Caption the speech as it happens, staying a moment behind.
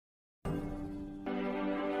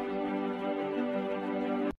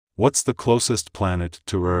What's the closest planet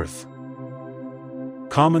to Earth?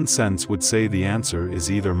 Common sense would say the answer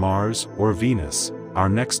is either Mars or Venus, our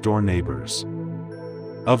next-door neighbors.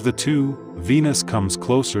 Of the two, Venus comes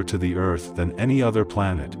closer to the Earth than any other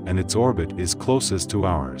planet, and its orbit is closest to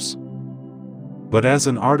ours. But as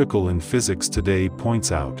an article in Physics Today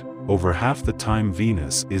points out, over half the time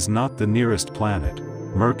Venus is not the nearest planet,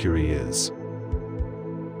 Mercury is.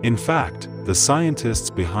 In fact, the scientists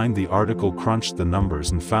behind the article crunched the numbers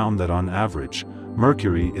and found that on average,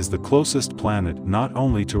 Mercury is the closest planet not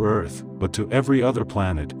only to Earth, but to every other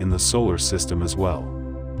planet in the solar system as well.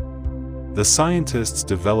 The scientists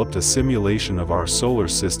developed a simulation of our solar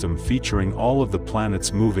system featuring all of the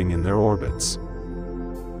planets moving in their orbits.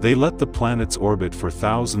 They let the planets orbit for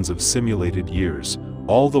thousands of simulated years,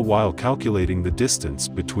 all the while calculating the distance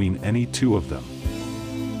between any two of them.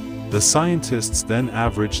 The scientists then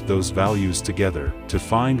averaged those values together to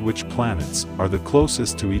find which planets are the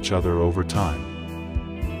closest to each other over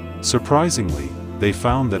time. Surprisingly, they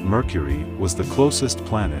found that Mercury was the closest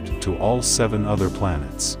planet to all 7 other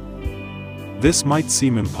planets. This might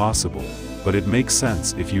seem impossible, but it makes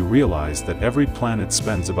sense if you realize that every planet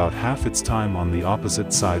spends about half its time on the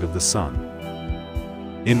opposite side of the Sun.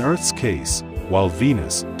 In Earth's case, while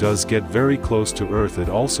Venus does get very close to Earth, it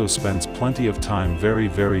also spends plenty of time very,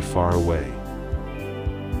 very far away.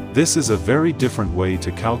 This is a very different way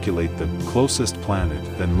to calculate the closest planet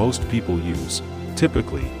than most people use.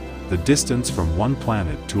 Typically, the distance from one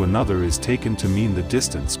planet to another is taken to mean the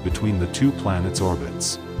distance between the two planets'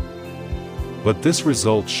 orbits. But this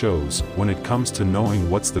result shows, when it comes to knowing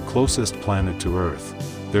what's the closest planet to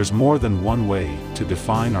Earth, there's more than one way to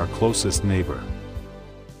define our closest neighbor.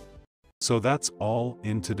 So that's all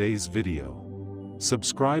in today's video.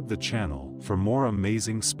 Subscribe the channel for more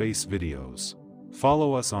amazing space videos.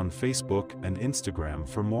 Follow us on Facebook and Instagram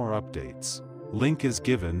for more updates. Link is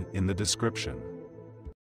given in the description.